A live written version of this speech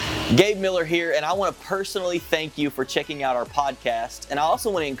Gabe Miller here, and I want to personally thank you for checking out our podcast. And I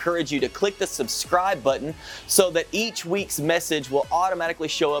also want to encourage you to click the subscribe button so that each week's message will automatically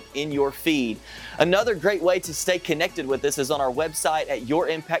show up in your feed. Another great way to stay connected with us is on our website at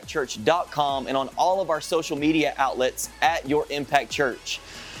yourimpactchurch.com and on all of our social media outlets at Your Impact Church.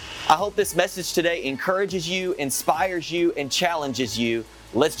 I hope this message today encourages you, inspires you, and challenges you.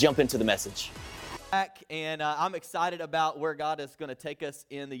 Let's jump into the message. And I'm excited about where God is going to take us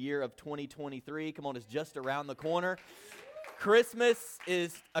in the year of 2023. Come on, it's just around the corner. Christmas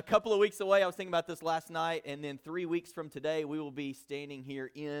is a couple of weeks away. I was thinking about this last night, and then 3 weeks from today, we will be standing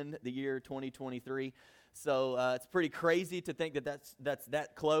here in the year 2023. So it's pretty crazy to think that that's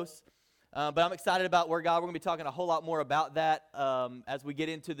that close. But I'm excited about where God, we're going to be talking a whole lot more about that as we get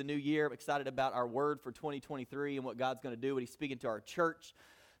into the new year. I'm excited about our word for 2023 and what God's going to do, what He's speaking to our church.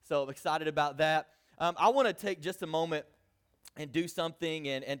 So I'm excited about that. I want to take just a moment and do something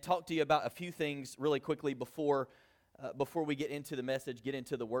and talk to you about a few things really quickly before we get into the message, get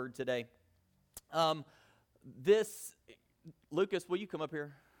into the word today. Lucas, will you come up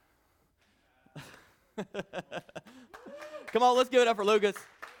here? Come on, let's give it up for Lucas.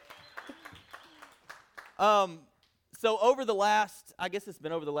 So over the last, I guess it's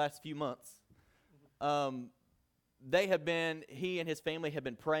been over the last few months, he and his family have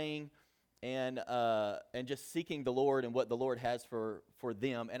been praying and just seeking the Lord and what the Lord has for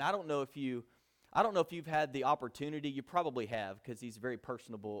them. And I don't know if you've had the opportunity. You probably have, because he's very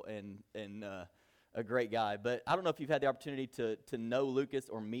personable and a great guy. But I don't know if you've had the opportunity to know Lucas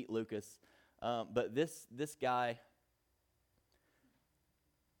or meet Lucas. But this guy, I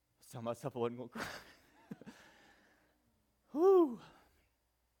was telling myself I wasn't going to cry. Whew.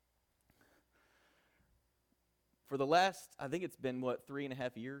 For the last, I think it's been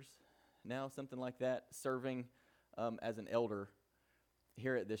 3.5 years now, something like that, serving as an elder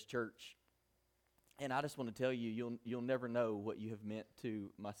here at this church. And I just want to tell you, you'll never know what you have meant to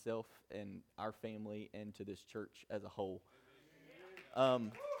myself and our family and to this church as a whole.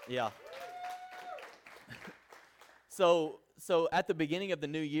 Yeah. So at the beginning of the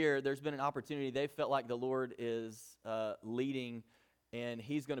new year, there's been an opportunity. They felt like the Lord is leading, and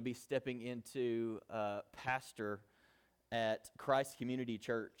He's going to be stepping into pastor at Christ Community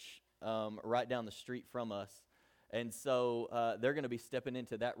Church right down the street from us. And so they're going to be stepping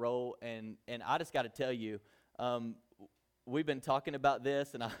into that role. And I just got to tell you, we've been talking about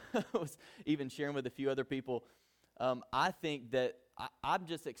this, and I was even sharing with a few other people. I think that I'm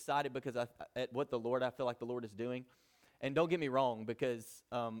just excited because at what I feel like the Lord is doing. And don't get me wrong, because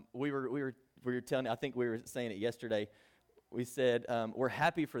we were telling, I think we were saying it yesterday. We said we're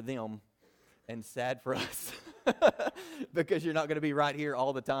happy for them and sad for us because you're not going to be right here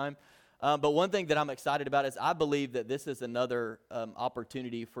all the time. But one thing that I'm excited about is I believe that this is another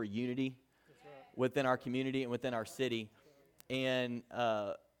opportunity for unity within our community and within our city. And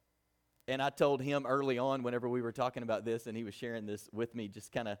I told him early on whenever we were talking about this, and he was sharing this with me,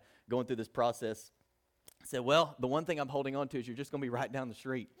 just kind of going through this process. I said, well, the one thing I'm holding on to is you're just going to be right down the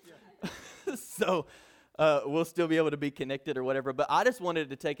street. Yeah. So we'll still be able to be connected or whatever. But I just wanted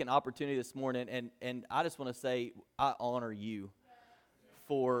to take an opportunity this morning, and I just want to say I honor you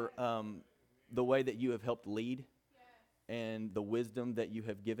for the way that you have helped lead and the wisdom that you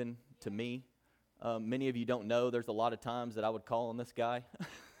have given to me. Many of you don't know, there's a lot of times that I would call on this guy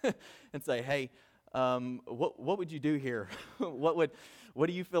and say, hey, what would you do here? What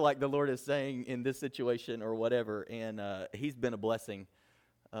do you feel like the Lord is saying in this situation or whatever? And he's been a blessing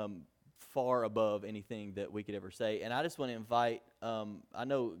far above anything that we could ever say. And I just want to invite, I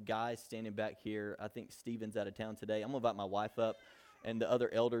know guys standing back here, I think Stephen's out of town today. I'm going to invite my wife up and the other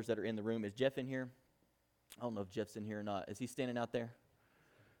elders that are in the room. Is Jeff in here? I don't know if Jeff's in here or not. Is he standing out there?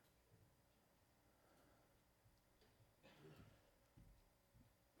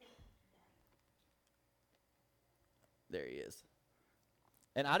 There he is.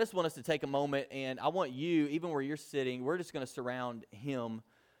 And I just want us to take a moment, and I want you, even where you're sitting, we're just going to surround him,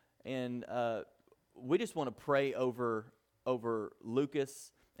 and we just want to pray over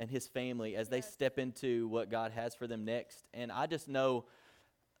Lucas and his family as they step into what God has for them next. And I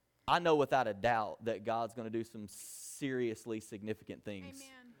know without a doubt that God's going to do some seriously significant things.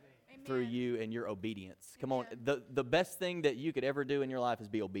 Amen. Through you and your obedience. Come on, the best thing that you could ever do in your life is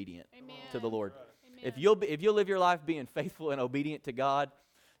be obedient to the Lord. If you'll live your life being faithful and obedient to God,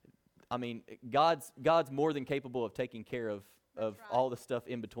 I mean, God's more than capable of taking care of all the stuff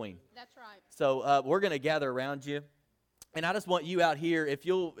in between. That's right. So we're going to gather around you, and I just want you out here, if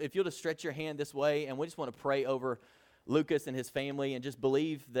you'll just stretch your hand this way, and we just want to pray over Lucas and his family, and just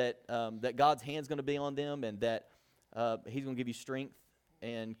believe that that God's hand's going to be on them, and that He's going to give you strength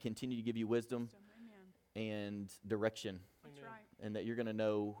and continue to give you wisdom and direction. That's right. And that you're going to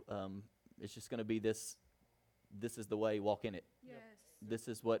know it's just going to be this is the way, walk in it. Yes. This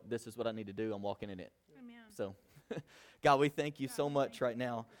is what I need to do. I'm walking in it. Amen. So, God, we thank you so much right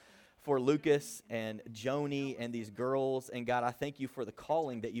now for Lucas and Joni and these girls. And God, I thank you for the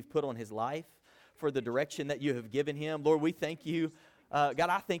calling that you've put on his life, for the direction that you have given him. Lord, we thank you. God,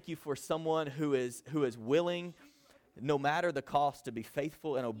 I thank you for someone who is willing, no matter the cost, to be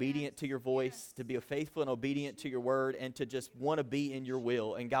faithful and obedient to your voice, to be faithful and obedient to your word, and to just want to be in your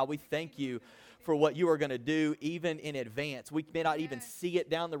will. And God, we thank you for what you are going to do even in advance. We may not even see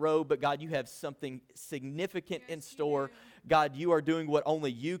it down the road, but God, you have something significant in store. God, you are doing what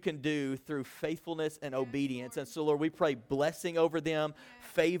only you can do through faithfulness and obedience. And so, Lord, we pray blessing over them,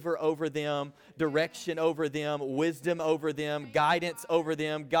 favor over them, direction over them, wisdom over them, guidance over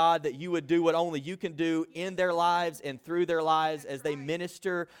them. God, that you would do what only you can do in their lives and through their lives as they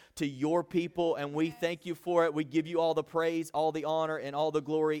minister to your people. And we thank you for it. We give you all the praise, all the honor, and all the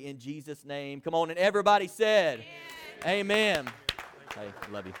glory in Jesus' name. Come on, and everybody said, amen. Hey,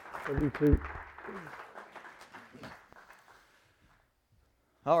 love you. Love you too.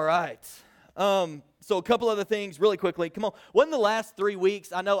 All right. So a couple other things really quickly. Come on. Wasn't the last 3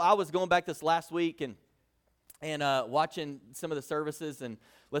 weeks, I know I was going back this last week and watching some of the services and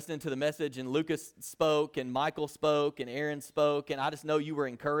listening to the message, and Lucas spoke and Michael spoke and Aaron spoke, and I just know you were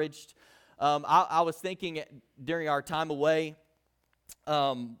encouraged. I was thinking during our time away,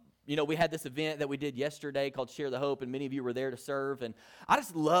 we had this event that we did yesterday called Share the Hope, and many of you were there to serve. And I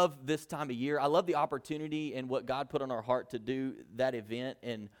just love this time of year. I love the opportunity and what God put on our heart to do that event,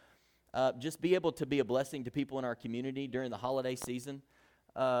 and just be able to be a blessing to people in our community during the holiday season.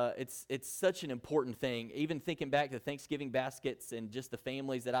 It's such an important thing. Even thinking back to Thanksgiving baskets and just the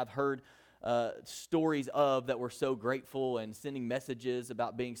families that I've heard stories of that were so grateful, and sending messages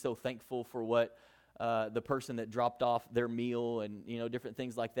about being so thankful for what the person that dropped off their meal, and different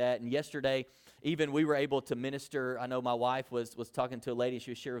things like that. And yesterday, even we were able to minister. I know my wife was talking to a lady.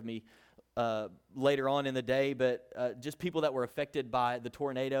 She was sharing with me later on in the day, but just people that were affected by the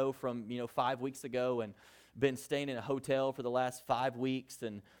tornado from 5 weeks ago, and been staying in a hotel for the last 5 weeks,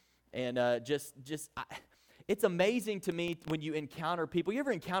 and it's amazing to me when you encounter people. You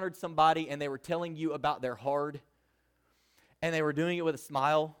ever encountered somebody and they were telling you about their hard, and they were doing it with a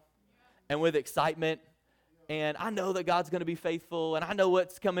smile and with excitement, and I know that God's going to be faithful, and I know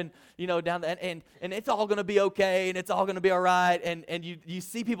what's coming, down the, and it's all going to be okay, and it's all going to be all right, and you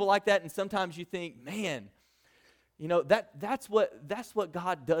see people like that, and sometimes you think, man, that's what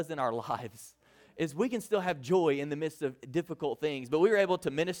God does in our lives, is we can still have joy in the midst of difficult things. But we were able to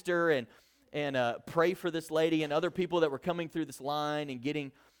minister and pray for this lady and other people that were coming through this line and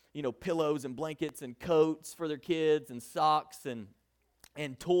getting, pillows and blankets and coats for their kids and socks and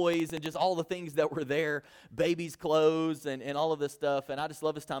toys and just all the things that were there, babies' clothes and all of this stuff. And I just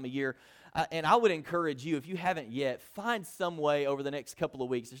love this time of year. And I would encourage you, if you haven't yet, find some way over the next couple of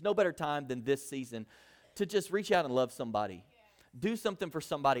weeks. There's no better time than this season to just reach out and love somebody. Do something for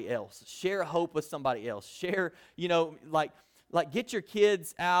somebody else. Share hope with somebody else. Share, like get your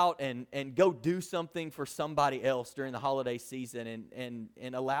kids out and go do something for somebody else during the holiday season,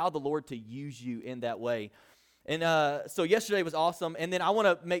 and allow the Lord to use you in that way. And so yesterday was awesome. And then I want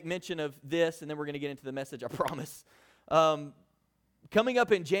to make mention of this, and then we're going to get into the message, I promise. Coming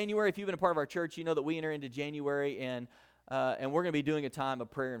up in January, if you've been a part of our church, you know that we enter into January, and we're going to be doing a time of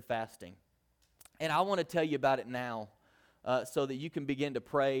prayer and fasting. And I want to tell you about it now, so that you can begin to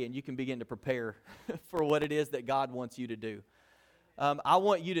pray and you can begin to prepare for what it is that God wants you to do. I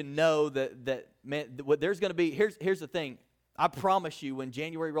want you to know that what there's going to be, here's the thing. I promise you, when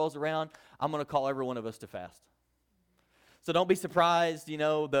January rolls around, I'm going to call every one of us to fast. So don't be surprised,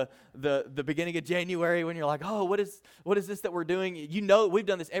 the beginning of January when you're like, oh, what is this that we're doing? We've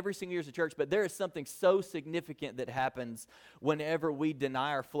done this every single year as a church, but there is something so significant that happens whenever we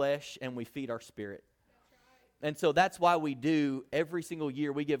deny our flesh and we feed our spirit. And so that's why we do every single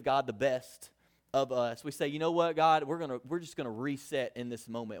year. We give God the best of us. We say, you know what, God, we're just gonna reset in this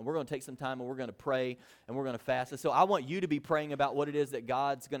moment, and we're gonna take some time, and we're gonna pray, and we're gonna fast. And so I want you to be praying about what it is that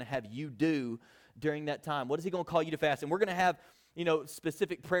God's gonna have you do during that time. What is He gonna call you to fast? And we're gonna have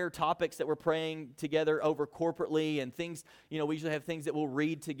specific prayer topics that we're praying together over corporately, and things. We usually have things that we'll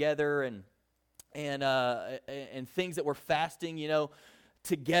read together, and things that we're fasting.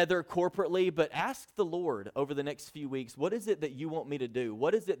 Together corporately. But ask the Lord over the next few weeks, what is it that you want me to do?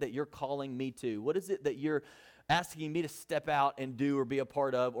 What is it that you're calling me to? What is it that you're asking me to step out and do or be a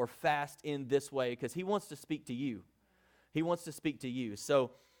part of or fast in this way? Because He wants to speak to you. He wants to speak to you.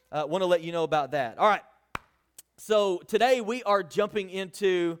 So I want to let you know about that. All right. So today we are jumping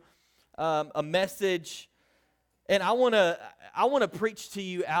into a message, and I want to preach to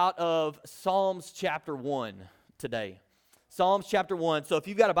you out of Psalms chapter 1 today. Psalms chapter 1. So if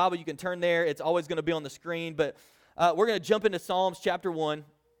you've got a Bible, you can turn there. It's always going to be on the screen, but we're going to jump into Psalms chapter 1.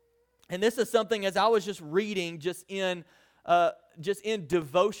 And this is something, as I was just reading, just in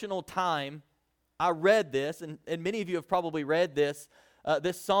devotional time, I read this, and many of you have probably read this.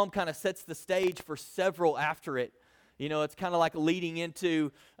 This psalm kind of sets the stage for several after it. You know, it's kind of like leading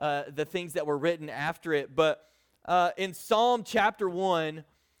into the things that were written after it. But in Psalm chapter 1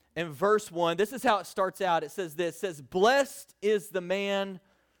 and verse 1, this is how it starts out. It says this, it says, "Blessed is the man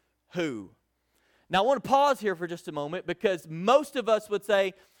who." Now, I want to pause here for just a moment because most of us would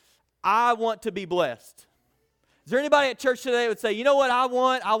say, I want to be blessed. Is there anybody at church today that would say, you know what I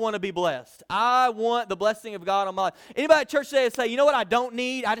want? I want to be blessed. I want the blessing of God on my life. Anybody at church today that say, you know what I don't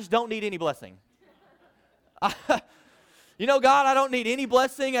need? I just don't need any blessing. You know, God, I don't need any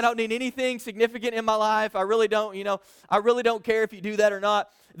blessing. I don't need anything significant in my life. I really don't, I really don't care if you do that or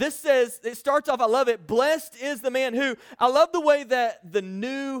not. This says, it starts off, I love it, blessed is the man who. I love the way that the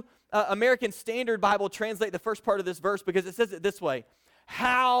New American Standard Bible translate the first part of this verse because it says it this way,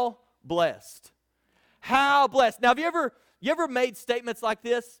 how blessed. How blessed. Now, have you ever made statements like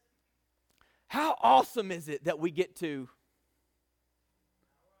this? How awesome is it that we get to?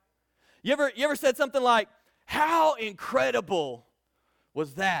 You ever said something like, how incredible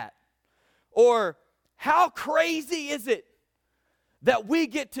was that? Or how crazy is it that we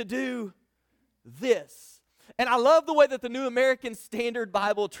get to do this? And I love the way that the New American Standard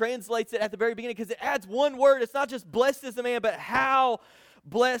Bible translates it at the very beginning because it adds one word. It's not just blessed is the man, but how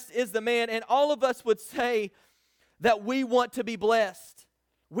blessed is the man. And all of us would say that we want to be blessed.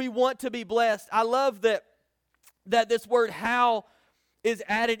 We want to be blessed. I love that this word how is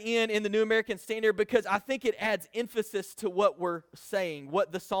added in the New American Standard because I think it adds emphasis to what we're saying,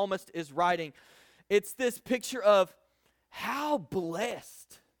 what the psalmist is writing. It's this picture of how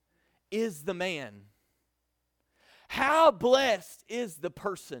blessed is the man. How blessed is the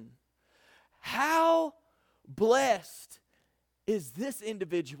person. How blessed is this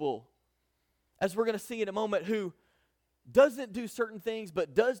individual, as we're going to see in a moment, who doesn't do certain things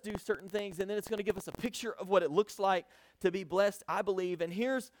but does do certain things, and then it's going to give us a picture of what it looks like to be blessed, I believe. And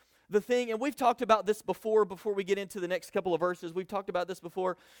here's the thing, and we've talked about this before we get into the next couple of verses. We've talked about this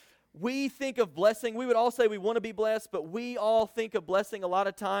before. We think of blessing, we would all say we want to be blessed, but we all think of blessing a lot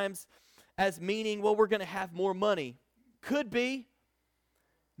of times as meaning, well, we're going to have more money. Could be,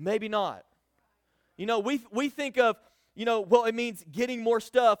 maybe not. You know, we think of, well, it means getting more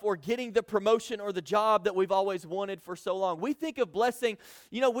stuff or getting the promotion or the job that we've always wanted for so long. We think of blessing,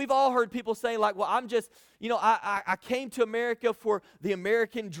 we've all heard people say like, well, I'm just, I came to America for the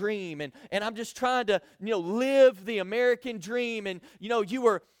American dream and I'm just trying to, live the American dream. And,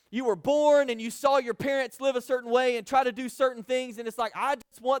 you were born and you saw your parents live a certain way and try to do certain things. And it's like, I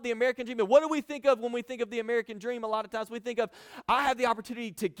just want the American dream. And what do we think of when we think of the American dream? A lot of times we think of, I have the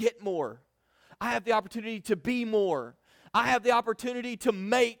opportunity to get more. I have the opportunity to be more. I have the opportunity to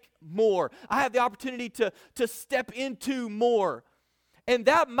make more. I have the opportunity to step into more. And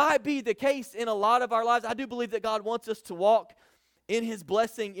that might be the case in a lot of our lives. I do believe that God wants us to walk in His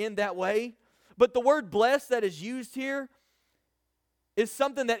blessing in that way. But the word blessed that is used here is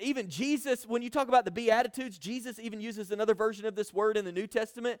something that even Jesus, when you talk about the Beatitudes, Jesus even uses another version of this word in the New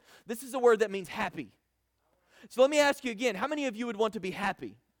Testament. This is a word that means happy. So let me ask you again, how many of you would want to be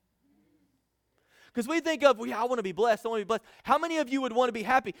happy? Because we think of, I want to be blessed, I want to be blessed. How many of you would want to be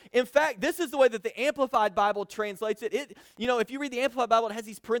happy? In fact, this is the way that the Amplified Bible translates it. If you read the Amplified Bible, it has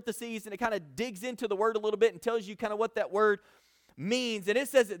these parentheses, and it kind of digs into the word a little bit and tells you kind of what that word means. And it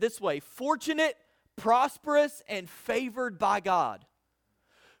says it this way, fortunate, prosperous, and favored by God.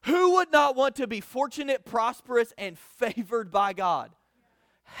 Who would not want to be fortunate, prosperous, and favored by God?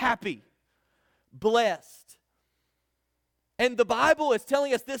 Happy, blessed. And the Bible is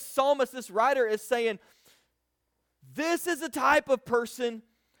telling us, this psalmist, this writer is saying, this is a type of person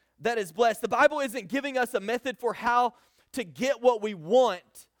that is blessed. The Bible isn't giving us a method for how to get what we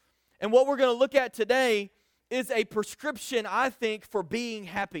want. And what we're going to look at today is a prescription, I think, for being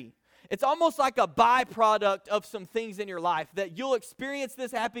happy. It's almost like a byproduct of some things in your life that you'll experience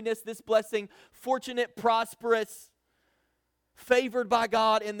this happiness, this blessing, fortunate, prosperous, favored by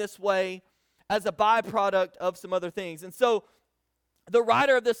God in this way as a byproduct of some other things. And so the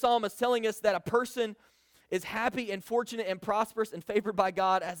writer of this psalm is telling us that a person is happy and fortunate and prosperous and favored by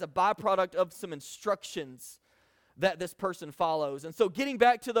God as a byproduct of some instructions that this person follows. And so getting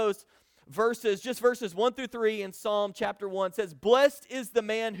back to those verses, just verses 1 through 3 in Psalm chapter 1 says, blessed is the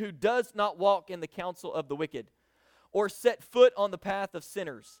man who does not walk in the counsel of the wicked. or set foot on the path of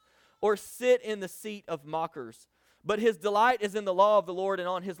sinners, or sit in the seat of mockers. But his delight is in the law of the Lord, and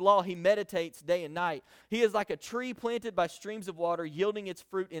on his law he meditates day and night. He is like a tree planted by streams of water, yielding its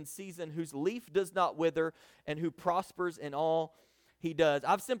fruit in season, whose leaf does not wither, and who prospers in all he does.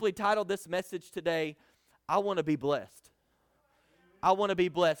 I've simply titled this message today, I want to be blessed. I want to be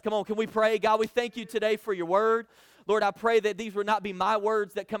blessed. Come on, can we pray? God, we thank you today for your word. Lord, I pray that these would not be my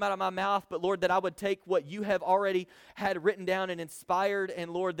words that come out of my mouth, but Lord, that I would take what you have already had written down and inspired, and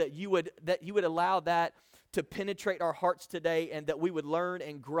Lord, that you would allow that to penetrate our hearts today, and that we would learn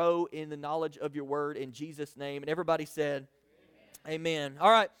and grow in the knowledge of your word in Jesus' name. And everybody said, Amen.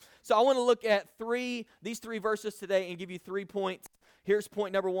 All right, so I want to look at these three verses today and give you 3 points. Here's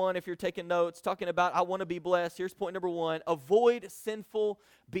point number one, if you're taking notes, talking about I want to be blessed. Here's point number one, avoid sinful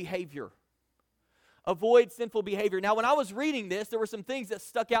behavior. Avoid sinful behavior. Now, when I was reading this, there were some things that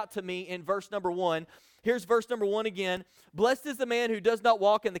stuck out to me in verse number 1. Here's verse number 1 again. Blessed is the man who does not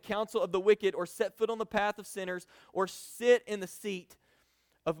walk in the counsel of the wicked, or set foot on the path of sinners, or sit in the seat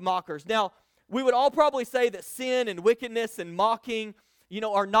of mockers. Now, we would all probably say that sin and wickedness and mocking,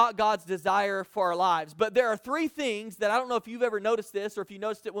 are not God's desire for our lives. But there are 3 things that I don't know if you've ever noticed this, or if you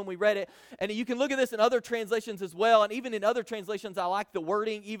noticed it when we read it. And you can look at this in other translations as well. And even in other translations, I like the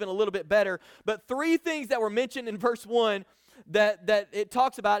wording even a little bit better. But 3 things that were mentioned in verse 1 that it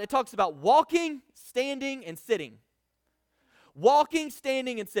talks about. It talks about walking, standing, and sitting. Walking,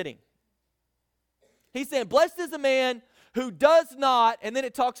 standing, and sitting. He's saying, blessed is the man who does not, and then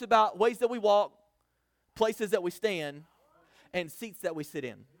it talks about ways that we walk, places that we stand, and seats that we sit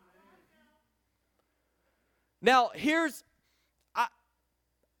in. Now,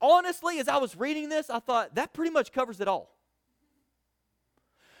 honestly, as I was reading this, I thought, that pretty much covers it all.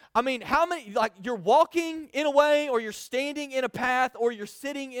 I mean, how many, you're walking in a way, or you're standing in a path, or you're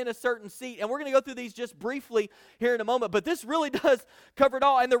sitting in a certain seat. And we're going to go through these just briefly here in a moment, but this really does cover it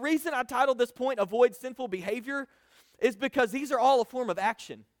all. And the reason I titled this point, Avoid Sinful Behavior, is because these are all a form of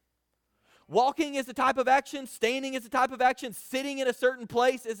action. Walking is a type of action. Standing is a type of action. Sitting in a certain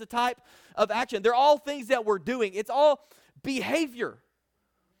place is a type of action. They're all things that we're doing. It's all behavior.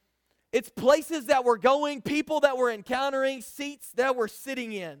 It's places that we're going, people that we're encountering, seats that we're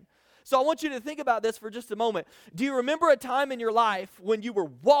sitting in. So I want you to think about this for just a moment. Do you remember a time in your life when you were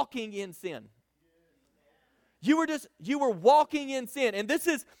walking in sin? You were walking in sin. And this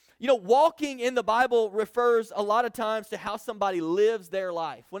is, walking in the Bible refers a lot of times to how somebody lives their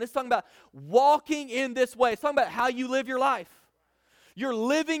life. When it's talking about walking in this way, it's talking about how you live your life. You're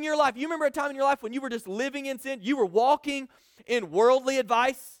living your life. You remember a time in your life when you were just living in sin? You were walking in worldly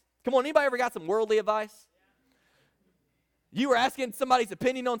advice. Come on, anybody ever got some worldly advice? You were asking somebody's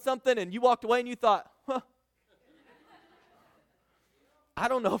opinion on something, and you walked away and you thought, I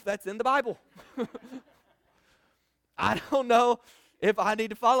don't know if that's in the Bible. I don't know if I need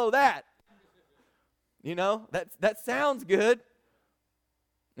to follow that. That sounds good.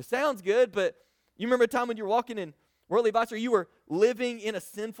 It sounds good, but you remember a time when you were walking in worldly advice, or you were living in a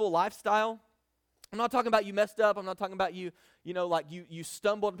sinful lifestyle? I'm not talking about you messed up. I'm not talking about you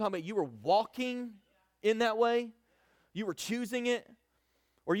stumbled. I'm talking about you were walking in that way. You were choosing it,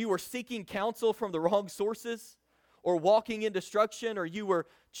 or you were seeking counsel from the wrong sources, or walking in destruction, or you were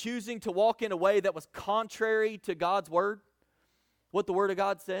choosing to walk in a way that was contrary to God's word, what the word of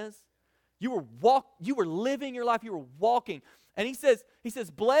God says. You were living your life, you were walking. And he says,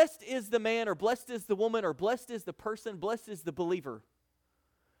 blessed is the man, or blessed is the woman, or blessed is the person, blessed is the believer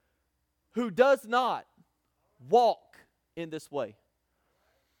who does not walk in this way.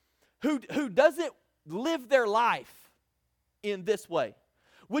 Who doesn't live their life in this way.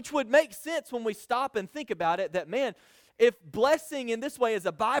 Which would make sense when we stop and think about it, that man, if blessing in this way is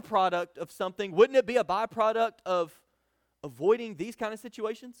a byproduct of something, wouldn't it be a byproduct of avoiding these kind of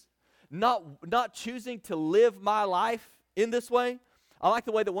situations? Not choosing to live my life in this way? I like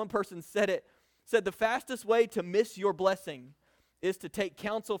the way that one person said it. Said the fastest way to miss your blessing is to take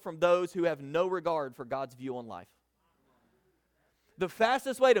counsel from those who have no regard for God's view on life. The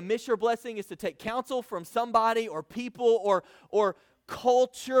fastest way to miss your blessing is to take counsel from somebody or people or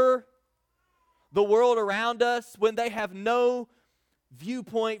culture, the world around us, when they have no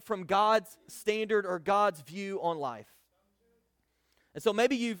viewpoint from God's standard or God's view on life. And so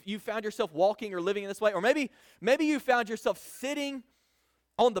maybe you've found yourself walking or living in this way, or maybe you found yourself sitting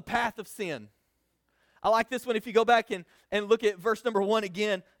on the path of sin. I like this one. If you go back and look at verse number 1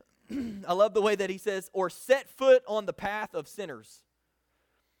 again, I love the way that he says, or set foot on the path of sinners.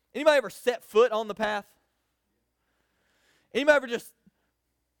 Anybody ever set foot on the path? Anybody ever just,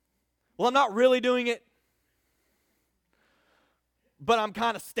 well, I'm not really doing it, but I'm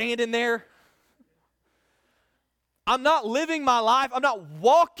kind of standing there. I'm not living my life. I'm not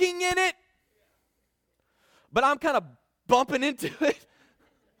walking in it, but I'm kind of bumping into it.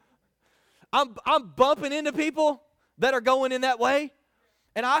 I'm bumping into people that are going in that way.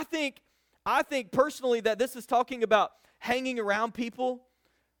 And I think personally that this is talking about hanging around people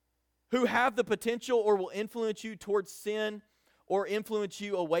who have the potential or will influence you towards sin or influence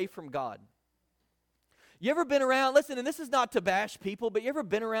you away from God. You ever been around, listen, and this is not to bash people, but you ever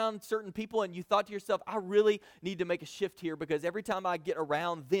been around certain people and you thought to yourself, I really need to make a shift here because every time I get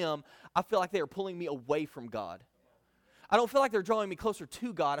around them, I feel like they are pulling me away from God. I don't feel like they're drawing me closer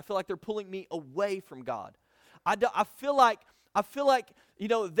to God. I feel like they're pulling me away from God. I feel like,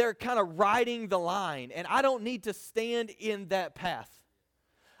 they're kind of riding the line, and I don't need to stand in that path.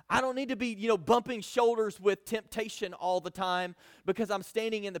 I don't need to be, bumping shoulders with temptation all the time because I'm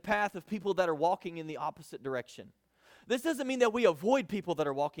standing in the path of people that are walking in the opposite direction. This doesn't mean that we avoid people that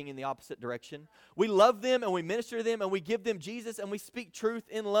are walking in the opposite direction. We love them and we minister to them and we give them Jesus and we speak truth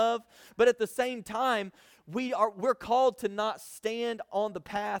in love. But at the same time, we're called to not stand on the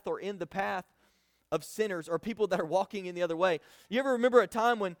path or in the path of sinners or people that are walking in the other way. You ever remember a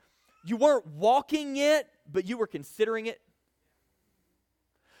time when you weren't walking yet, but you were considering it?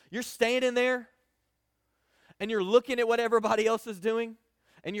 You're standing there and you're looking at what everybody else is doing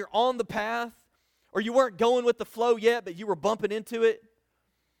and you're on the path, or you weren't going with the flow yet, but you were bumping into it.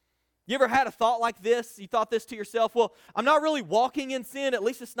 You ever had a thought like this? You thought this to yourself, well, I'm not really walking in sin, at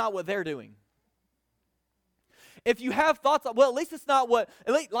least it's not what they're doing. If you have thoughts, well, at least it's not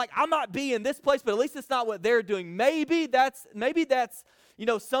I might be in this place, but at least it's not what they're doing. Maybe that's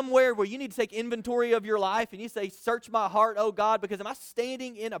somewhere where you need to take inventory of your life and you say, search my heart, oh God, because am I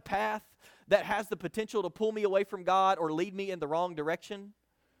standing in a path that has the potential to pull me away from God or lead me in the wrong direction?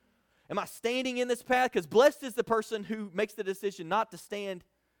 Am I standing in this path? Because blessed is the person who makes the decision not to stand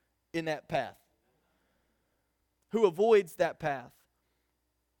in that path, who avoids that path.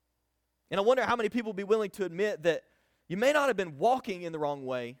 And I wonder how many people will be willing to admit that you may not have been walking in the wrong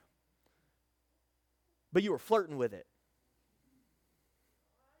way, but you were flirting with it.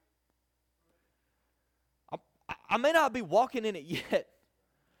 I may not be walking in it yet,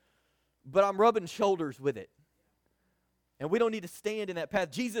 but I'm rubbing shoulders with it. And we don't need to stand in that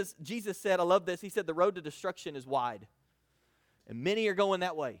path. Jesus said, I love this, he said the road to destruction is wide, and many are going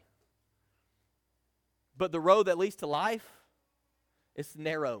that way. But the road that leads to life is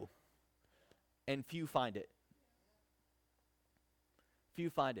narrow, and few find it. Few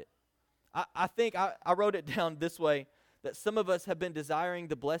find it. I think I wrote it down this way, that some of us have been desiring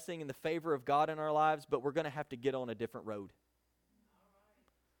the blessing and the favor of God in our lives, but we're going to have to get on a different road.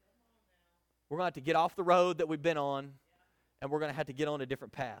 We're going to have to get off the road that we've been on, and we're going to have to get on a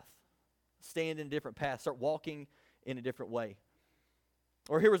different path. Stand in a different path. Start walking in a different way.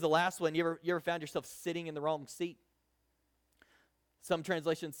 Or here was the last one. You ever found yourself sitting in the wrong seat? Some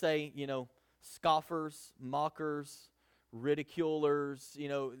translations say, scoffers, mockers, ridiculers,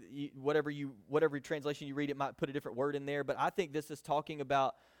 whatever translation you read, it might put a different word in there. But I think this is talking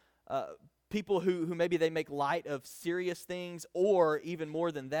about people who maybe they make light of serious things, or even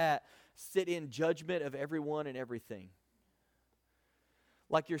more than that, sit in judgment of everyone and everything.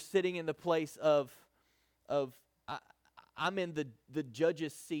 Like you're sitting in the place of I'm in the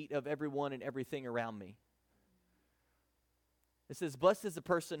judge's seat of everyone and everything around me. It says, blessed is the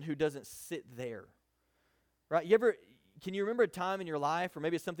person who doesn't sit there. Right? Can you remember a time in your life, or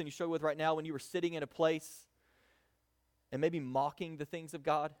maybe it's something you struggle with right now, when you were sitting in a place and maybe mocking the things of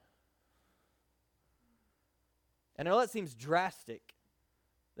God? And I know that seems drastic.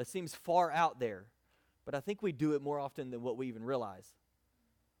 That seems far out there. But I think we do it more often than what we even realize.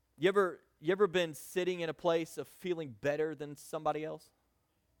 You ever been sitting in a place of feeling better than somebody else?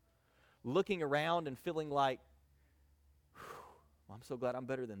 Looking around and feeling like, I'm so glad I'm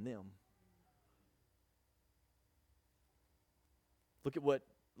better than them. Look at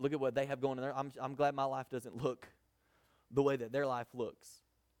what they have going on there. I'm glad my life doesn't look the way that their life looks.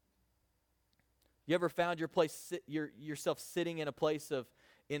 You ever found yourself sitting in a place of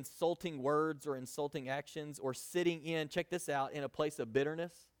insulting words or insulting actions, or sitting in, check this out, in a place of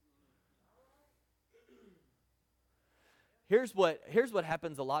bitterness? Here's what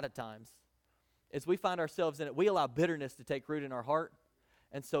happens a lot of times, is we find ourselves in it. We allow bitterness to take root in our heart,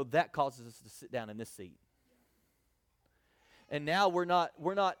 and so that causes us to sit down in this seat. And now we're not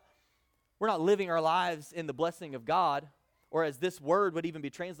living our lives in the blessing of God, or as this word would even be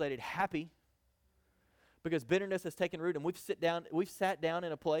translated, happy, because bitterness has taken root, and we've sat down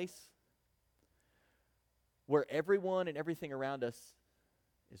in a place where everyone and everything around us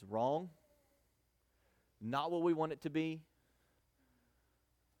is wrong, not what we want it to be.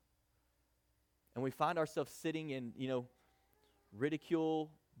 And we find ourselves sitting in, ridicule,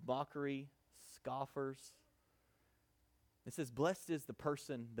 mockery, scoffers. It says, blessed is the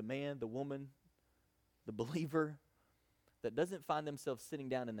person, the man, the woman, the believer that doesn't find themselves sitting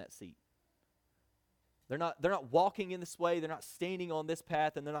down in that seat. They're not walking in this way, they're not standing on this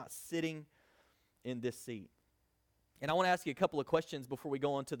path, and they're not sitting in this seat. And I want to ask you a couple of questions before we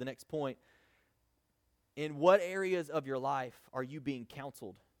go on to the next point. In what areas of your life are you being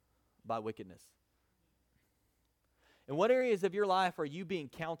counseled by wickedness? In what areas of your life are you being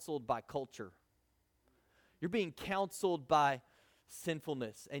counseled by culture? You're being counseled by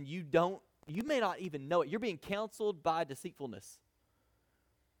sinfulness, and you may not even know it. You're being counseled by deceitfulness.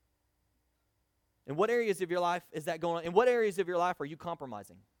 In what areas of your life is that going on? In what areas of your life are you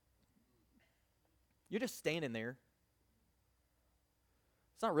compromising? You're just standing there.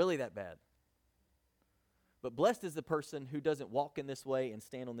 It's not really that bad. But blessed is the person who doesn't walk in this way and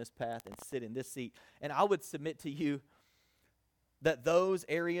stand on this path and sit in this seat. And I would submit to you that those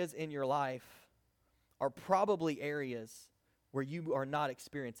areas in your life are probably areas where you are not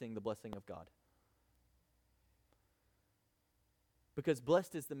experiencing the blessing of God. Because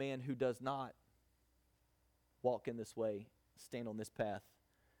blessed is the man who does not walk in this way, stand on this path,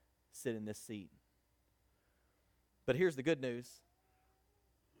 sit in this seat. But here's the good news.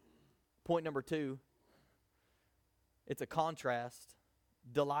 Point number 2, it's a contrast.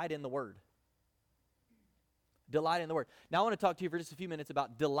 Delight in the Word. Delight in the Word. Now I want to talk to you for just a few minutes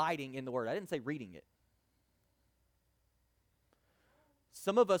about delighting in the Word. I didn't say reading it.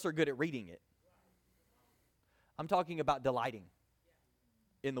 Some of us are good at reading it. I'm talking about delighting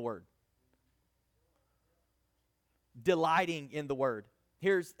in the Word. Delighting in the Word.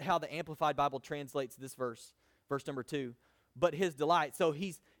 Here's how the Amplified Bible translates this verse number 2. But his delight, so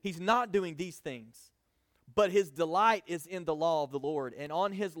he's not doing these things, but his delight is in the law of the Lord, and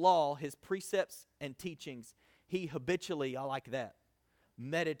on his law, his precepts and teachings, he habitually, I like that,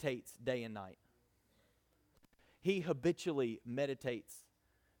 meditates day and night. He habitually meditates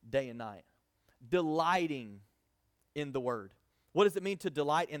day and night, delighting in the Word. What does it mean to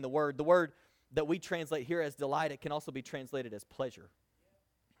delight in the Word? The word that we translate here as delight, it can also be translated as pleasure.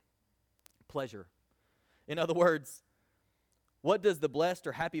 Pleasure. In other words, what does the blessed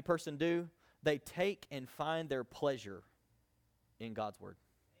or happy person do? They take and find their pleasure in God's Word.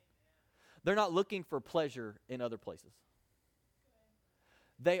 They're not looking for pleasure in other places.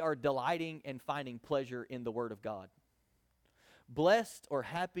 They are delighting and finding pleasure in the Word of God. Blessed or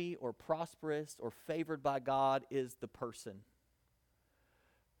happy or prosperous or favored by God is the person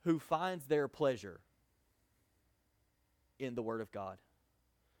who finds their pleasure in the Word of God.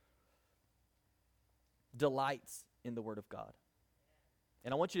 Delights in the Word of God.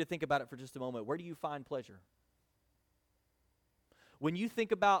 And I want you to think about it for just a moment. Where do you find pleasure? When you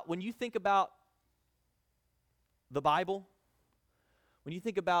think about the Bible, when you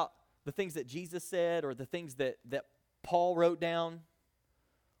think about the things that Jesus said or the things that Paul wrote down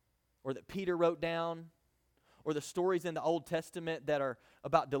or that Peter wrote down or the stories in the Old Testament that are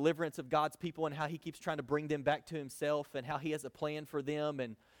about deliverance of God's people and how he keeps trying to bring them back to himself and how he has a plan for them,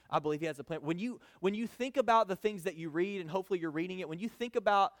 and I believe he has a plan. When you think about the things that you read, and hopefully you're reading it, when you think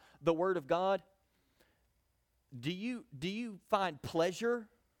about the Word of God, do you find pleasure?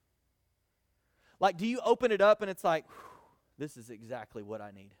 Like, do you open it up and it's like, this is exactly what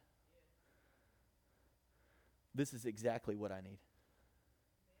I need. This is exactly what I need.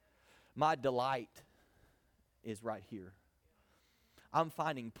 My delight is right here. I'm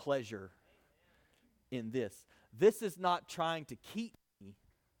finding pleasure in this. This is not trying to keep me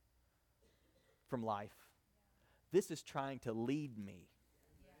from life. This is trying to lead me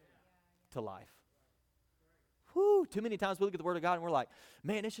to life. Whew, too many times we look at the Word of God and we're like,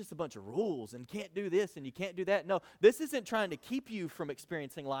 man, it's just a bunch of rules and can't do this and you can't do that. No, this isn't trying to keep you from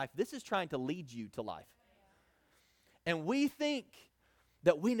experiencing life. This is trying to lead you to life. And we think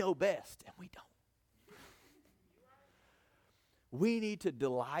that we know best, and we don't. We need to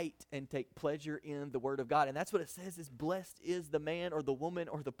delight and take pleasure in the Word of God. And that's what it says is blessed is the man or the woman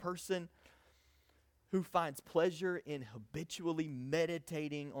or the person who finds pleasure in habitually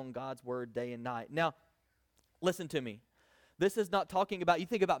meditating on God's Word day and night. Now, listen to me. This is not talking about, you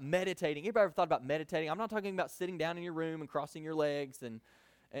think about meditating. Anybody ever thought about meditating? I'm not talking about sitting down in your room and crossing your legs and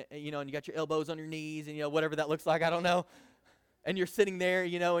you got your elbows on your knees and, whatever that looks like, I don't know. And you're sitting there,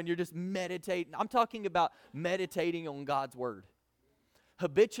 and you're just meditating. I'm talking about meditating on God's Word.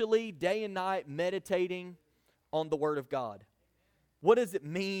 Habitually, day and night, meditating on the Word of God. What does it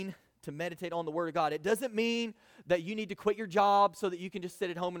mean to meditate on the Word of God? It doesn't mean that you need to quit your job so that you can just sit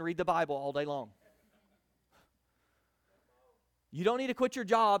at home and read the Bible all day long. You don't need to quit your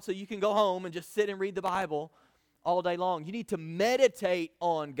job so you can go home and just sit and read the Bible all day long. You need to meditate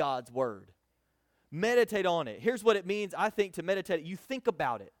on God's word. Meditate on it. Here's what it means, I think, to meditate. You think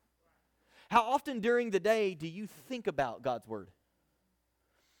about it. How often during the day do you think about God's word?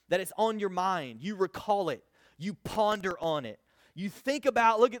 That it's on your mind. You recall it. You ponder on it. You think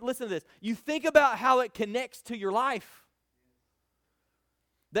about, listen to this. You think about how it connects to your life.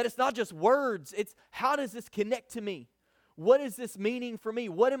 That it's not just words. It's how does this connect to me? What is this meaning for me?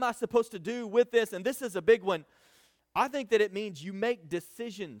 What am I supposed to do with this? And this is a big one. I think that it means you make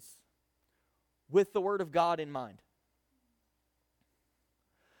decisions with the Word of God in mind.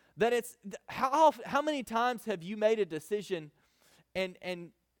 That it's, how many times have you made a decision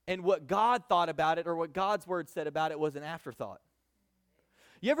and what God thought about it or what God's Word said about it was an afterthought?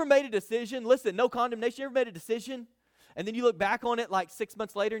 You ever made a decision, listen, no condemnation, you ever made a decision and then you look back on it like 6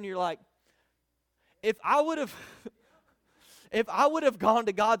 months later and you're like, if I would have gone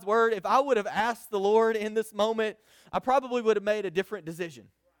to God's Word, if I would have asked the Lord in this moment, I probably would have made a different decision.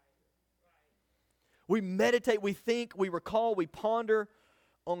 We meditate, we think, we recall, we ponder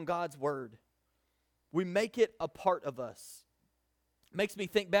on God's Word. We make it a part of us. It makes me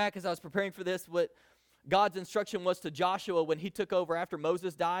think back as I was preparing for this, what God's instruction was to Joshua when he took over after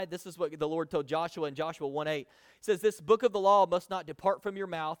Moses died. This is what the Lord told Joshua in Joshua 1:8. He says, this book of the law must not depart from your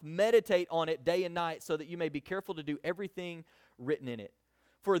mouth. Meditate on it day and night so that you may be careful to do everything written in it.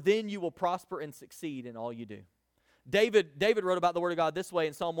 For then you will prosper and succeed in all you do. David wrote about the Word of God this way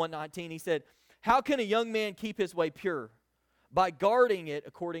in Psalm 119. He said, how can a young man keep his way pure? By guarding it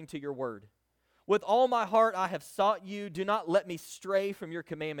according to your word. With all my heart I have sought you. Do not let me stray from your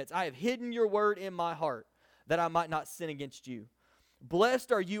commandments. I have hidden your word in my heart, that I might not sin against you.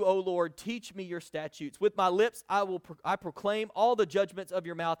 Blessed are you, O Lord. Teach me your statutes. With my lips I proclaim all the judgments of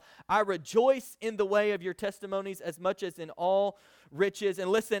your mouth. I rejoice in the way of your testimonies as much as in all riches.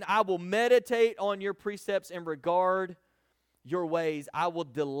 And listen, I will meditate on your precepts and regard your ways. I will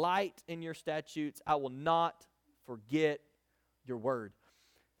delight in your statutes. I will not forget your word.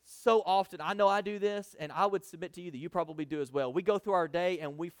 So often, I know I do this, and I would submit to you that you probably do as well. We go through our day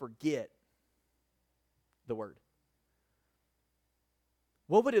and we forget the word.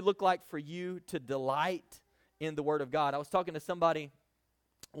 What would it look like for you to delight in the Word of God? I was talking to somebody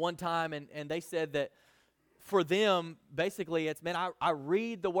one time, and they said that for them, basically, it's, man, I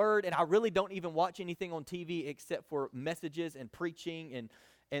read the Word, and I really don't even watch anything on TV except for messages and preaching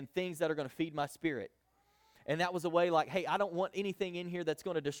and things that are going to feed my spirit. And that was a way like, hey, I don't want anything in here that's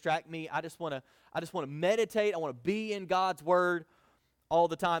going to distract me. I just want to meditate. I want to be in God's Word all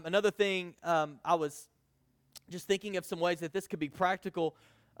the time. Another thing, I was just thinking of some ways that this could be practical.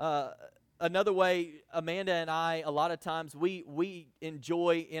 Another way, Amanda and I, a lot of times we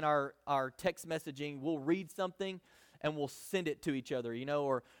enjoy in our text messaging, we'll read something and we'll send it to each other,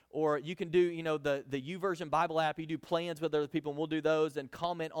 or you can do, the YouVersion Bible app, you do plans with other people, and we'll do those and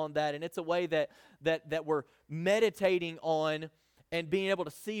comment on that. And it's a way that we're meditating on and being able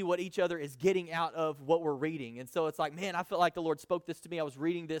to see what each other is getting out of what we're reading. And so it's like, man, I felt like the Lord spoke this to me. I was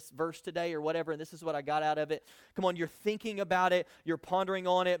reading this verse today or whatever, and this is what I got out of it. Come on, you're thinking about it. You're pondering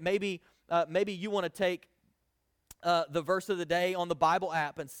on it. Maybe you want to take the verse of the day on the Bible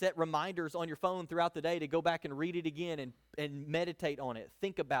app and set reminders on your phone throughout the day to go back and read it again and meditate on it.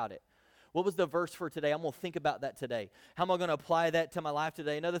 Think about it. What was the verse for today? I'm going to think about that today. How am I going to apply that to my life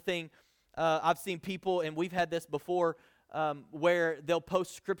today? Another thing, I've seen people, and we've had this before, where they'll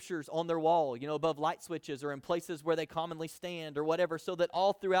post scriptures on their wall, above light switches or in places where they commonly stand or whatever, so that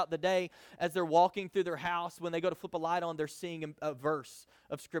all throughout the day, as they're walking through their house, when they go to flip a light on, they're seeing a verse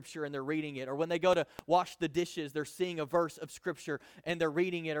of scripture and they're reading it. Or when they go to wash the dishes, they're seeing a verse of scripture and they're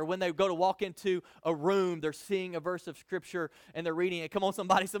reading it. Or when they go to walk into a room, they're seeing a verse of scripture and they're reading it. Come on,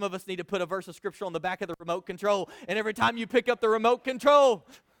 somebody, some of us need to put a verse of scripture on the back of the remote control. And every time you pick up the remote control,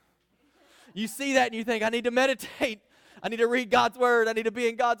 you see that and you think, I need to meditate. I need to read God's Word. I need to be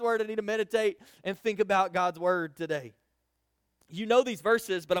in God's Word. I need to meditate and think about God's Word today. You know these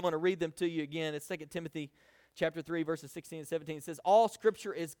verses, but I'm going to read them to you again. It's 2 Timothy chapter 3, verses 16 and 17. It says, all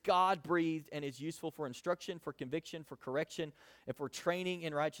Scripture is God-breathed and is useful for instruction, for conviction, for correction, and for training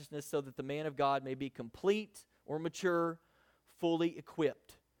in righteousness, so that the man of God may be complete or mature, fully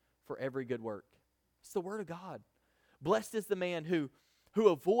equipped for every good work. It's the Word of God. Blessed is the man who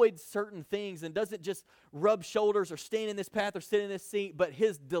avoids certain things and doesn't just rub shoulders or stand in this path or sit in this seat, but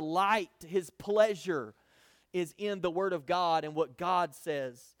his delight, his pleasure is in the Word of God and what God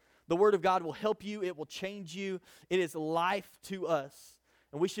says. The Word of God will help you. It will change you. It is life to us.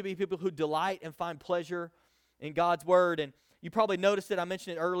 And we should be people who delight and find pleasure in God's Word. And You probably noticed it. I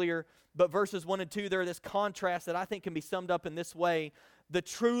mentioned it earlier. But verses 1 and 2, there are this contrast that I think can be summed up in this way. The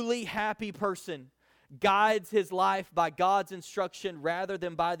truly happy person guides his life by God's instruction rather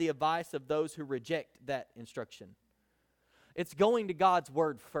than by the advice of those who reject that instruction. It's going to God's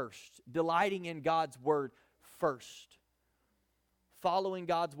word first, delighting in God's word first, following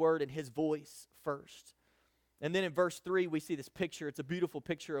God's word and his voice first. And then in verse 3, we see this picture. It's a beautiful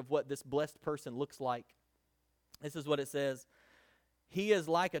picture of what this blessed person looks like. This is what it says. He is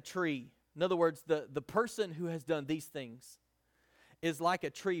like a tree. In other words, the person who has done these things is like a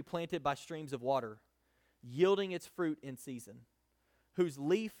tree planted by streams of water, yielding its fruit in season, whose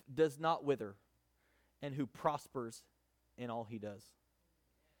leaf does not wither, and who prospers in all he does.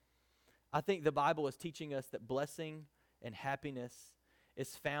 I think the Bible is teaching us that blessing and happiness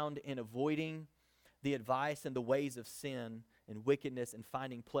is found in avoiding the advice and the ways of sin and wickedness and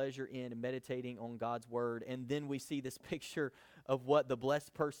finding pleasure in and meditating on God's word. And then we see this picture of what the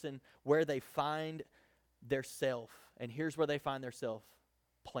blessed person, where they find their self. And here's where they find their self: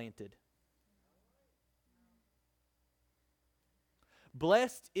 planted.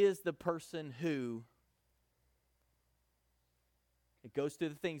 Blessed is the person who, it goes through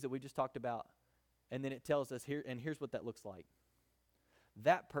the things that we just talked about, and then it tells us here, and here's what that looks like.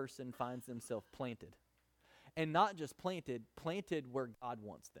 That person finds themselves planted. And not just planted where God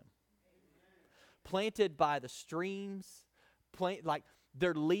wants them. Planted by the streams, like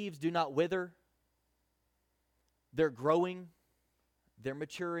their leaves do not wither. They're growing, they're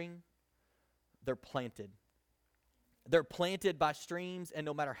maturing, they're planted. They're planted by streams, and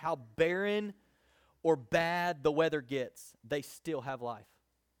no matter how barren or bad the weather gets, they still have life.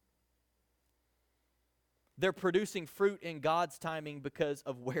 They're producing fruit in God's timing because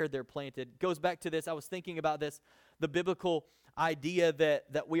of where they're planted. Goes back to this. I was thinking about this, the biblical idea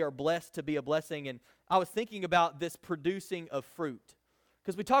that we are blessed to be a blessing. And I was thinking about this producing of fruit.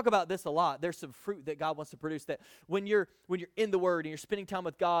 Because we talk about this a lot. There's some fruit that God wants to produce, that when you're in the Word and you're spending time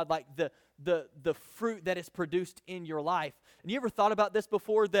with God, like the fruit that is produced in your life. And you ever thought about this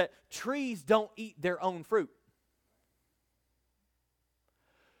before, that trees don't eat their own fruit?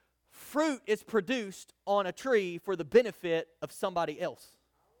 Fruit is produced on a tree for the benefit of somebody else.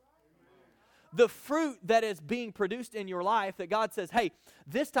 The fruit that is being produced in your life, that God says, hey,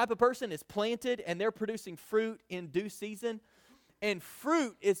 this type of person is planted and they're producing fruit in due season. And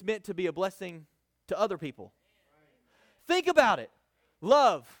fruit is meant to be a blessing to other people. Think about it.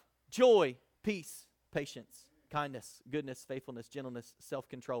 Love, joy, peace, patience, kindness, goodness, faithfulness, gentleness,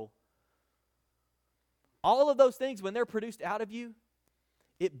 self-control. All of those things, when they're produced out of you,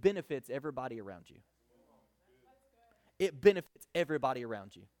 it benefits everybody around you. It benefits everybody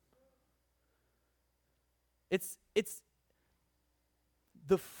around you. It's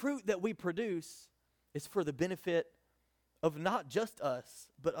the fruit that we produce is for the benefit of not just us,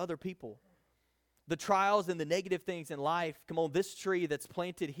 but other people. The trials and the negative things in life, come on, this tree that's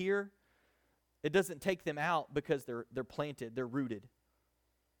planted here, it doesn't take them out because they're planted, they're rooted.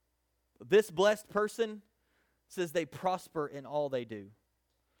 This blessed person says they prosper in all they do.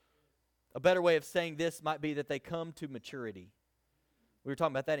 A better way of saying this might be that they come to maturity. We were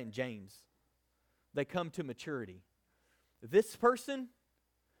talking about that in James. They come to maturity. This person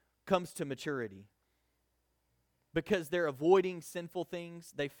comes to maturity because they're avoiding sinful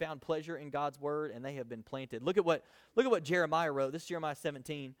things. They found pleasure in God's word, and they have been planted. Look at what Jeremiah wrote. This is Jeremiah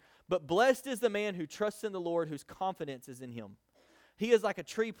 17. But blessed is the man who trusts in the Lord, whose confidence is in him. He is like a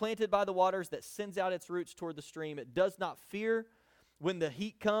tree planted by the waters that sends out its roots toward the stream. It does not fear when the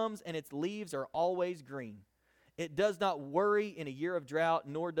heat comes, and its leaves are always green. It does not worry in a year of drought,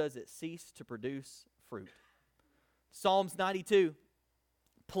 nor does it cease to produce fruit. Psalms 92.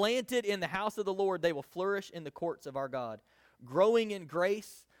 Planted in the house of the Lord, they will flourish in the courts of our God. Growing in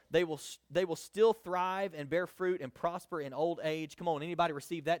grace, they will still thrive and bear fruit and prosper in old age. Come on, anybody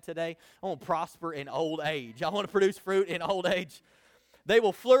receive that today? I want to prosper in old age. I want to produce fruit in old age. They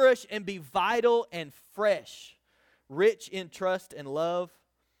will flourish and be vital and fresh, rich in trust and love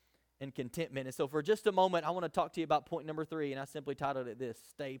and contentment. And so for just a moment, I want to talk to you about point number 3, and I simply titled it this: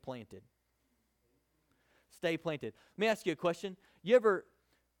 stay planted. Stay planted. Let me ask you a question. You ever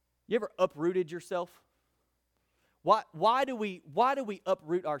uprooted yourself? Why do we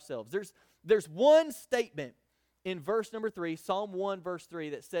uproot ourselves? There's one statement in verse number 3, Psalm 1 verse 3,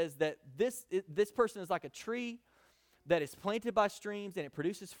 that says that this person is like a tree that is planted by streams and it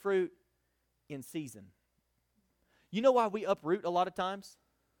produces fruit in season. You know why we uproot a lot of times?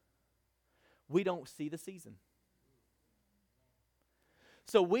 We don't see the season.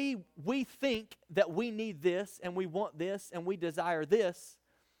 So we think that we need this and we want this and we desire this.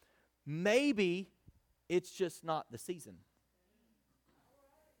 Maybe it's just not the season.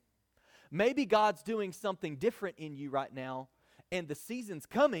 Maybe God's doing something different in you right now, and the season's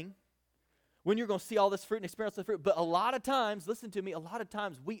coming when you're going to see all this fruit and experience the fruit. But a lot of times, listen to me, a lot of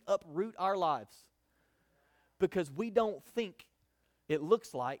times we uproot our lives because we don't think it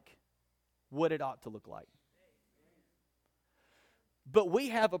looks like what it ought to look like. But we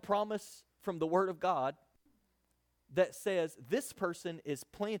have a promise from the Word of God that says this person is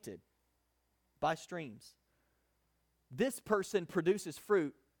planted by streams. This person produces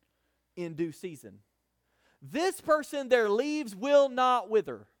fruit in due season. This person, their leaves will not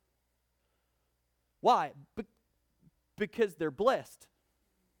wither. Why? Because they're blessed.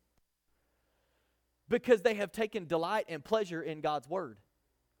 Because they have taken delight and pleasure in God's Word.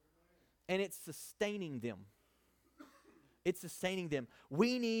 And it's sustaining them. It's sustaining them.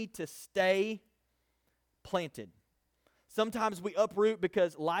 We need to stay planted. Sometimes we uproot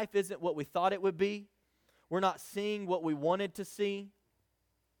because life isn't what we thought it would be. We're not seeing what we wanted to see.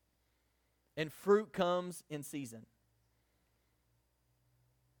 And fruit comes in season.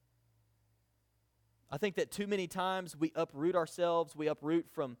 I think that too many times we uproot ourselves. We uproot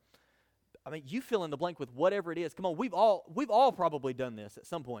from, you fill in the blank with whatever it is. Come on, we've all probably done this at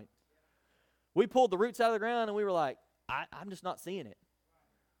some point. We pulled the roots out of the ground and we were like, I'm just not seeing it.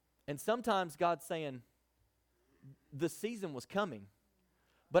 And sometimes God's saying, the season was coming,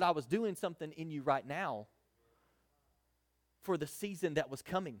 but I was doing something in you right now for the season that was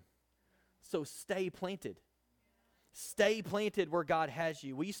coming. So stay planted. Stay planted where God has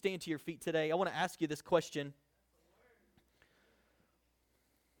you. Will you stand to your feet today? I want to ask you this question.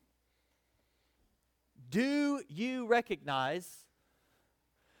 Do you recognize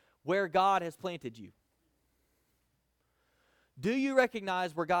where God has planted you? Do you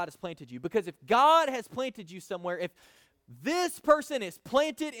recognize where God has planted you? Because if God has planted you somewhere, if this person is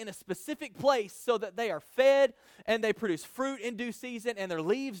planted in a specific place so that they are fed and they produce fruit in due season and their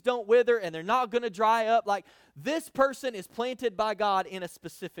leaves don't wither and they're not going to dry up, like this person is planted by God in a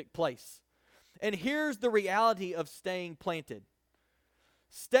specific place. And here's the reality of staying planted.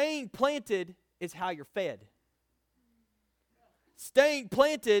 Staying planted is how you're fed. Staying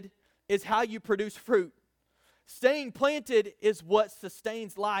planted is how you produce fruit. Staying planted is what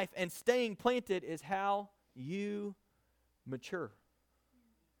sustains life, and staying planted is how you mature.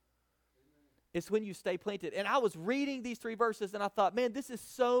 It's when you stay planted. And I was reading these 3 verses and I thought, man, this is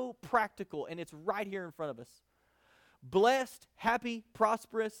so practical, and it's right here in front of us. Blessed, happy,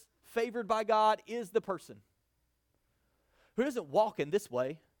 prosperous, favored by God is the person who doesn't walk in this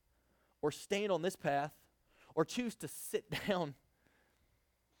way or stand on this path or choose to sit down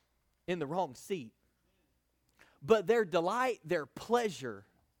in the wrong seat. But their delight, their pleasure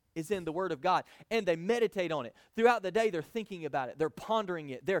is in the Word of God, and they meditate on it. Throughout the day, they're thinking about it. They're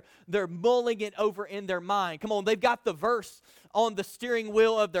pondering it. They're mulling it over in their mind. Come on, they've got the verse on the steering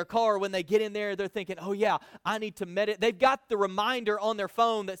wheel of their car. When they get in there, they're thinking, oh yeah, I need to meditate. They've got the reminder on their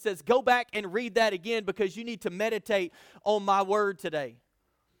phone that says, go back and read that again because you need to meditate on my Word today.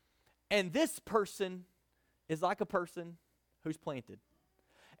 And this person is like a person who's planted.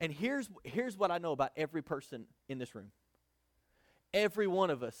 And here's what I know about every person in this room. Every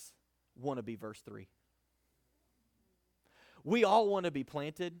one of us want to be verse 3. We all want to be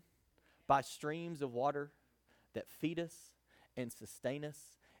planted by streams of water that feed us and sustain us,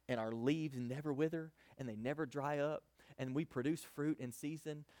 and our leaves never wither and they never dry up, and we produce fruit in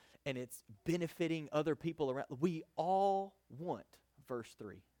season, and it's benefiting other people around. We all want verse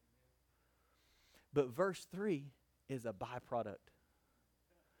 3. But verse 3 is a byproduct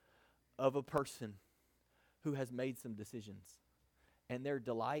of a person who has made some decisions, and their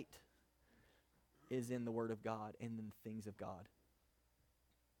delight is in the Word of God and in the things of God.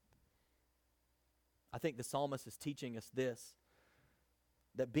 I think the psalmist is teaching us this,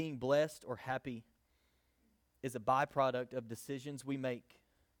 that being blessed or happy is a byproduct of decisions we make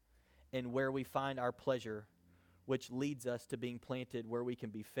and where we find our pleasure, which leads us to being planted where we can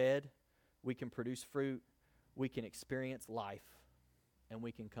be fed, we can produce fruit, we can experience life, and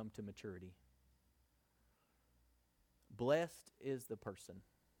we can come to maturity. Blessed is the person.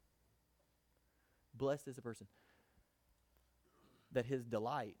 Blessed is the person that his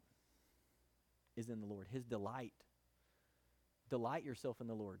delight is in the Lord. His delight. Delight yourself in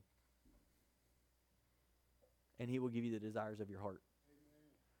the Lord, and he will give you the desires of your heart.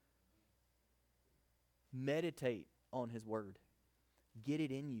 Meditate on his word. Get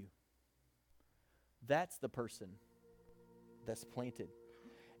it in you. That's the person that's planted.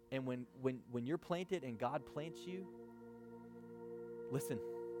 And when you're planted and God plants you, listen,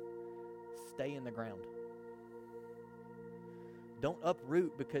 stay in the ground. Don't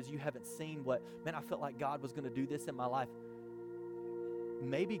uproot because you haven't seen what, man, I felt like God was going to do this in my life.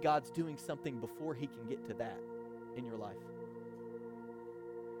 maybe God's doing something before he can get to that in your life.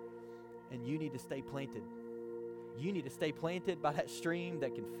 And you need to stay planted. You need to stay planted by that stream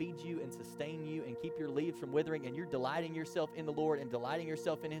that can feed you and sustain you and keep your leaves from withering, and you're delighting yourself in the Lord and delighting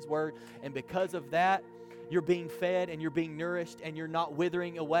yourself in his word. And because of that, you're being fed and you're being nourished and you're not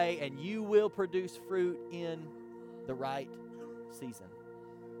withering away, and you will produce fruit in the right season.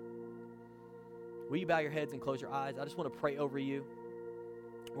 Will you bow your heads and close your eyes? I just want to pray over you.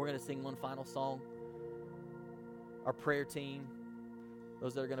 We're going to sing one final song. Our prayer team,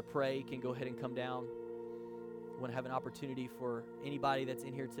 those that are going to pray, can go ahead and come down. I want to have an opportunity for anybody that's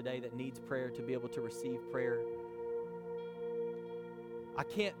in here today that needs prayer to be able to receive prayer. I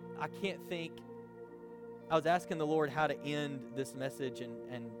can't think. I was asking the Lord how to end this message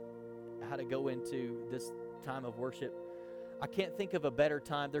and how to go into this time of worship. I can't think of a better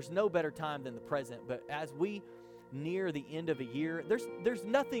time. There's no better time than the present. But as we near the end of a year, there's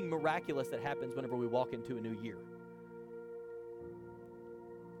nothing miraculous that happens whenever we walk into a new year.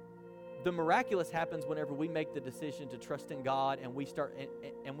 The miraculous happens whenever we make the decision to trust in God and we start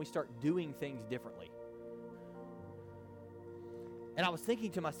doing things differently. And I was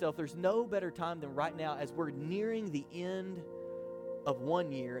thinking to myself, there's no better time than right now as we're nearing the end of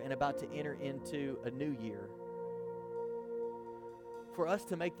one year and about to enter into a new year, for us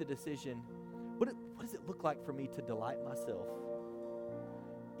to make the decision, what does it look like for me to delight myself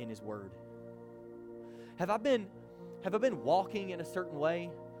in his word? Have I been walking in a certain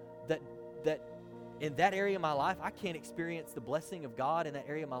way that in that area of my life, I can't experience the blessing of God in that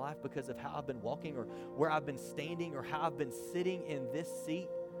area of my life because of how I've been walking or where I've been standing or how I've been sitting in this seat?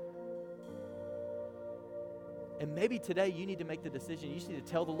 And maybe today you need to make the decision. You just need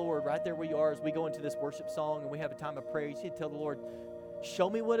to tell the Lord right there where you are as we go into this worship song and we have a time of prayer. You need to tell the Lord, show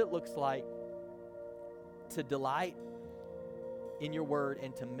me what it looks like to delight in your word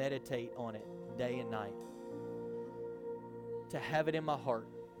and to meditate on it day and night. To have it in my heart.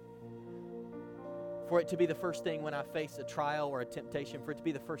 For it to be the first thing when I face a trial or a temptation, for it to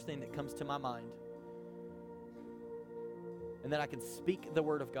be the first thing that comes to my mind. And then I can speak the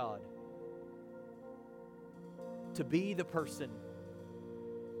word of God. To be the person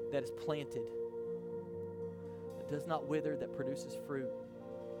that is planted, that does not wither, that produces fruit,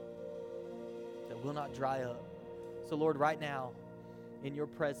 that will not dry up. So Lord, right now, in your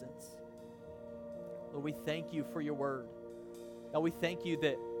presence, Lord, we thank you for your word. God, we thank you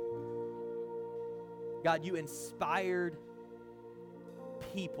that, God, you inspired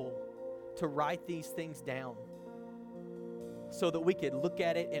people to write these things down so that we could look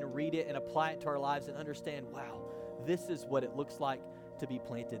at it and read it and apply it to our lives and understand, wow, this is what it looks like to be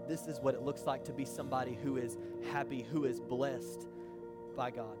planted. This is what it looks like to be somebody who is happy, who is blessed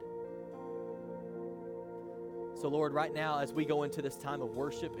by God. So Lord, right now, as we go into this time of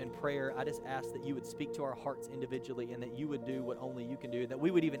worship and prayer, I just ask that you would speak to our hearts individually and that you would do what only you can do, that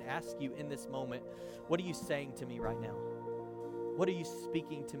we would even ask you in this moment, what are you saying to me right now? What are you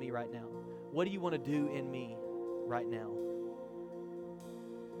speaking to me right now? What do you want to do in me right now?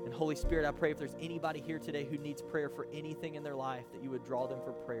 And Holy Spirit, I pray if there's anybody here today who needs prayer for anything in their life, that you would draw them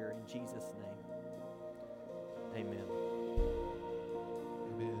for prayer in Jesus' name. Amen.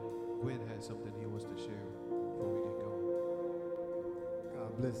 Amen. Gwen has something he wants to share before we get going.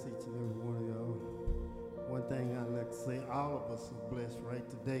 God bless each and every one of y'all. One thing I'd like to say, all of us are blessed right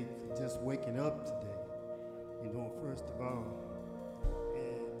today for just waking up today. You know, first of all.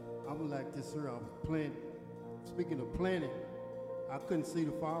 And I would like this, sir, I was planting. Speaking of planting, I couldn't see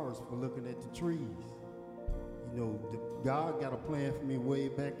the forest for looking at the trees. You know, God got a plan for me way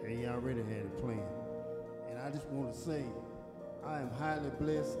back, and he already had a plan. And I just want to say, I am highly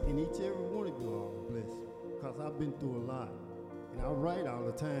blessed, and each and every one of you are blessed, because I've been through a lot. And I write all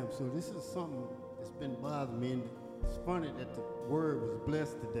the time, so this is something that's been bothering me. And it's funny that the word was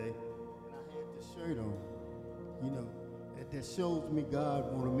blessed today, and I had this shirt on. You know, that shows me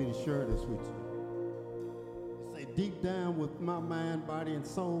God wanted me to share this with you. Deep down with my mind, body, and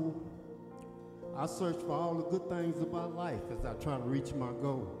soul, I search for all the good things about life as I try to reach my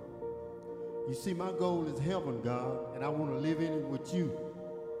goal. You see, my goal is heaven, God, and I want to live in it with you.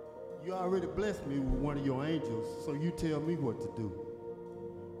 You already blessed me with one of your angels, so you tell me what to do.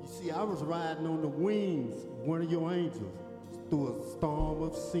 You see, I was riding on the wings of one of your angels through a storm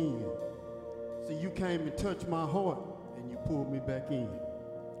of sin. So you came and touched my heart, and you pulled me back in.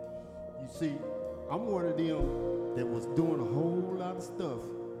 You see, I'm one of them that was doing a whole lot of stuff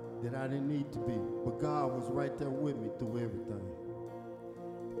that I didn't need to be, but God was right there with me through everything.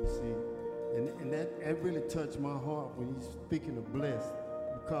 You see, and that really touched my heart when he's speaking of blessed,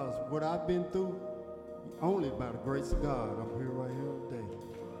 because what I've been through, only by the grace of God, I'm here right here today.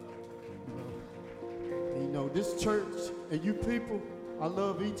 And, you know, this church and you people, I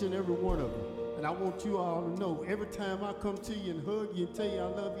love each and every one of you. And I want you all to know, every time I come to you and hug you and tell you I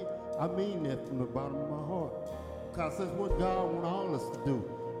love you, I mean that from the bottom of my heart. Because that's what God wants all us to do,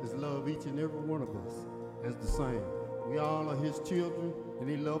 is love each and every one of us as the same. We all are his children, and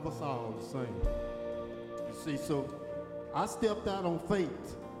he loves us all the same. You see, so I stepped out on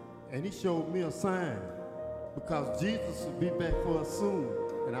faith, and he showed me a sign, because Jesus will be back for us soon,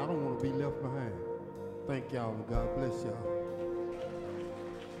 and I don't want to be left behind. Thank y'all, and God bless y'all.